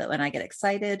inarticulate when I get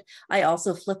excited. I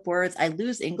also flip words. I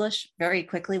lose English very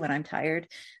quickly when I'm tired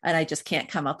and I just can't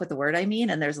come up with the word I mean.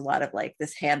 And there's a lot of like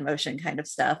this hand motion kind of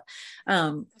stuff.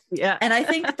 Yeah. And I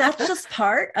think that's just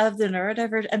part of the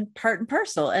neurodivergent and part and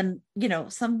parcel. And,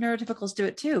 some neurotypicals do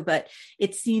it too, but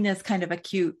it's seen as kind of a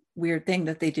cute, weird thing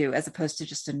that they do as opposed to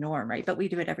just a norm, right? But we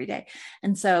do it every day.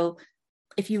 And so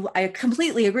I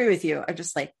completely agree with you. I'm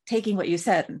just like taking what you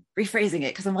said and rephrasing it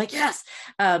because I'm like, yes.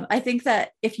 I think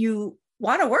that if you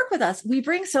want to work with us, we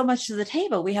bring so much to the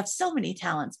table. We have so many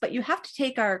talents, but you have to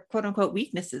take our quote unquote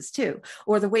weaknesses too,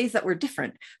 or the ways that we're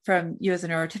different from you as a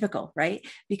neurotypical, right?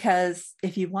 Because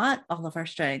if you want all of our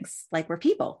strengths, like we're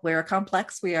people, we're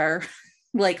complex, we are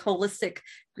like holistic,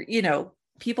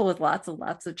 people with lots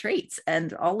of traits,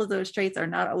 and all of those traits are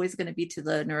not always going to be to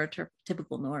the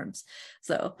neurotypical norms.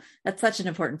 So that's such an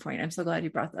important point. I'm so glad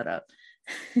you brought that up.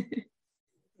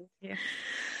 Yeah.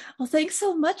 Well, thanks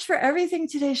so much for everything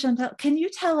today, Chantal. Can you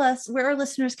tell us where our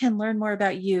listeners can learn more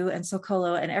about you and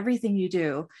Socolo and everything you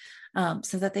do,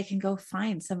 so that they can go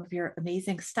find some of your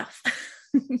amazing stuff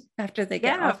after they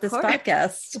get off this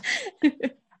podcast?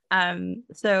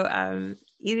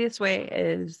 Easiest way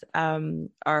is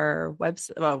our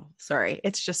website. Well, sorry,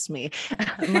 it's just me.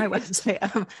 My website.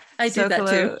 I do that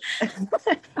too.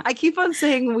 I keep on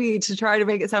saying we to try to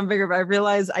make it sound bigger, but I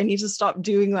realize I need to stop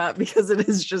doing that because it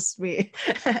is just me,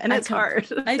 and it's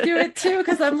hard. I do it too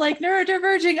because I'm like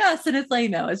neurodiverging us, and it's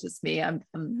like no, it's just me.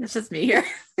 It's just me here.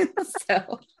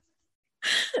 So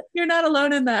you're not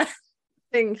alone in that.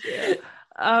 Thank you.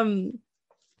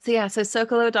 So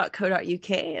socolo.co.uk.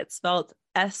 It's spelled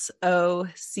SOCOLO.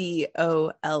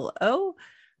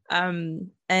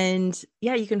 And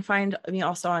yeah, you can find me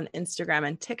also on Instagram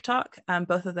and TikTok.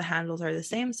 Both of the handles are the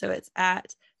same. So it's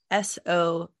at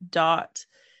so.co.lo.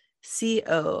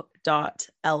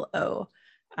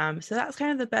 So that's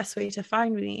kind of the best way to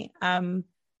find me. I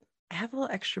have a little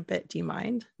extra bit. Do you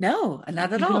mind? No,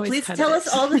 not at all. Please tell us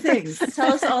all the things.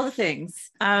 Tell us all the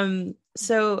things. In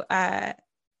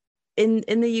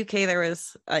the UK, there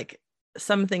was like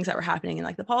some things that were happening in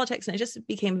like the politics, and it just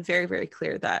became very, very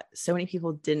clear that so many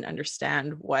people didn't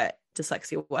understand what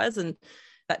dyslexia was, and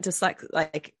that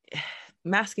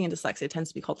masking and dyslexia tends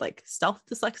to be called like stealth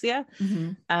dyslexia.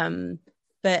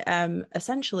 But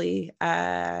essentially,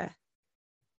 so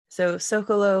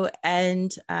Socolo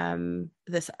and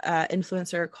this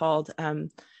influencer called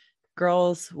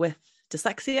Girls with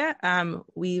Dyslexia,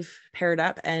 we've paired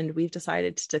up and we've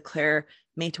decided to declare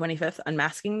May 25th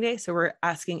Unmasking Day. So we're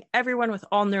asking everyone with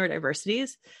all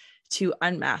neurodiversities to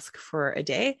unmask for a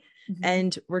day.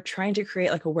 And we're trying to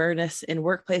create like awareness in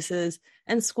workplaces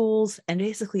and schools and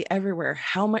basically everywhere,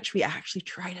 how much we actually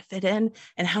try to fit in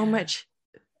and how much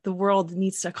the world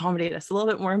needs to accommodate us a little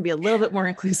bit more and be a little bit more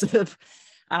inclusive.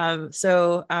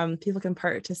 So people can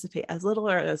participate as little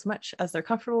or as much as they're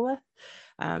comfortable with.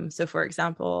 So for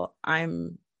example,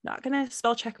 I'm not going to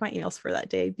spell check my emails for that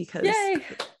day because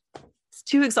it's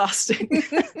too exhausting.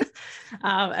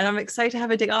 And I'm excited to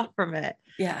have a day off from it.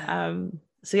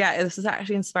 So this is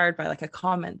actually inspired by like a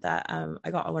comment that I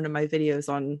got on one of my videos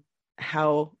on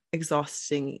how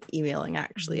exhausting emailing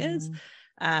actually is.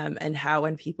 And how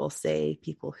when people say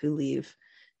people who leave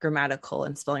grammatical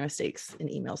and spelling mistakes in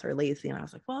emails are lazy, and I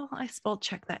was like, well, I spell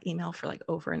check that email for like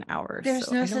over an hour.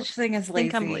 There's no such thing as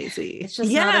lazy. I'm lazy. It's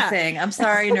just not a thing. I'm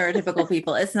sorry, neurotypical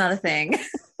people. It's not a thing.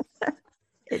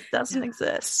 It doesn't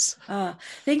exist.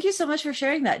 Thank you so much for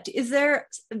sharing that. Is there,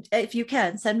 if you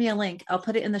can, send me a link. I'll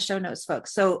put it in the show notes,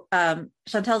 folks. So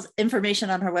Chantel's information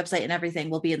on her website and everything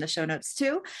will be in the show notes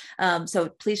too. So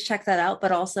please check that out,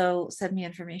 but also send me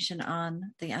information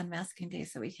on the Unmasking Day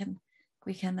so we can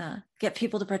get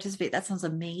people to participate. That sounds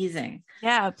amazing.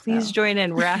 Yeah, please join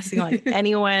in. We're asking like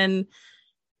anyone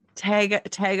tag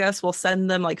us. We'll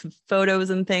send them like photos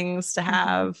and things to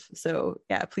have. So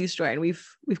yeah, please join. We've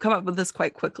come up with this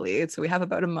quite quickly, so we have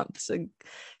about a month to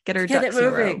get our ducks in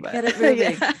a row. Get it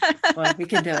moving. Yeah. Well, we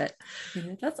can do it.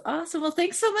 That's awesome. Well,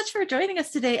 thanks so much for joining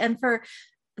us today and for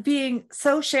being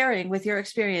so sharing with your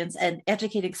experience and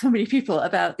educating so many people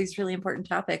about these really important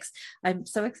topics. I'm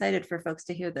so excited for folks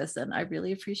to hear this, and I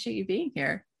really appreciate you being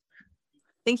here.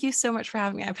 Thank you so much for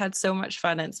having me. I've had so much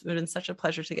fun. It's been such a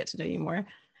pleasure to get to know you more.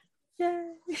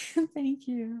 Yay. Thank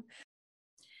you.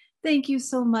 Thank you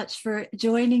so much for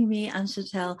joining me on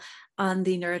Chantel on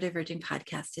the Neurodiverging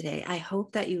podcast today. I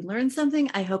hope that you learned something.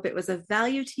 I hope it was of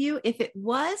value to you. If it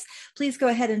was, please go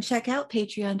ahead and check out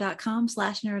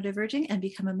patreon.com/neurodiverging and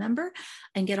become a member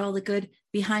and get all the good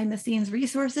behind the scenes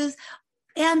resources.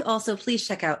 And also please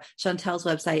check out Chantel's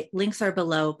website. Links are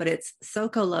below, but it's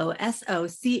Socolo,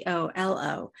 SOCOLO.co.uk.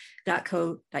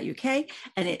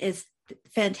 And it is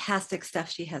fantastic stuff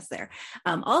she has there.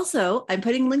 Also, I'm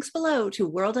putting links below to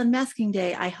World Unmasking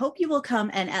Day. I hope you will come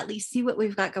and at least see what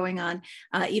we've got going on,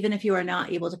 even if you are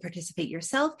not able to participate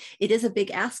yourself. It is a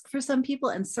big ask for some people,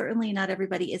 and certainly not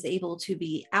everybody is able to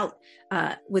be out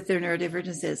with their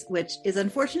neurodivergences, which is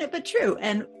unfortunate but true.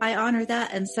 And I honor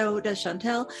that, and so does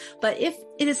Chantel. But if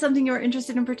it is something you're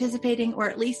interested in participating or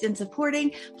at least in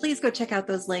supporting, please go check out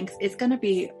those links. It's going to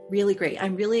be really great.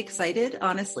 I'm really excited,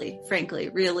 honestly, frankly,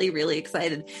 really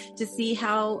excited to see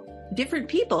how different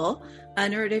people,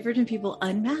 neurodivergent people,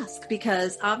 unmask,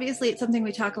 because obviously it's something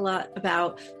we talk a lot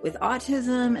about with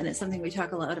autism, and it's something we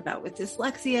talk a lot about with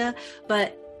dyslexia,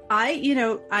 but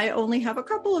I only have a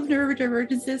couple of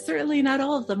neurodivergences, certainly not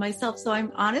all of them myself. So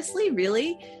I'm honestly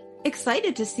really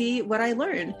excited to see what I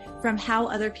learn from how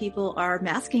other people are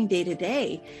masking day to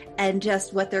day and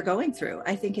just what they're going through.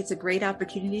 I think it's a great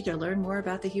opportunity to learn more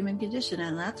about the human condition,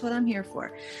 and that's what I'm here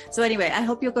for. So anyway, I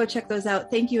hope you'll go check those out.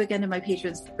 Thank you again to my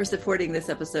patrons for supporting this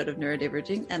episode of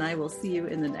Neurodiverging, and I will see you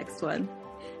in the next one.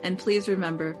 And please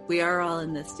remember, we are all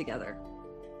in this together.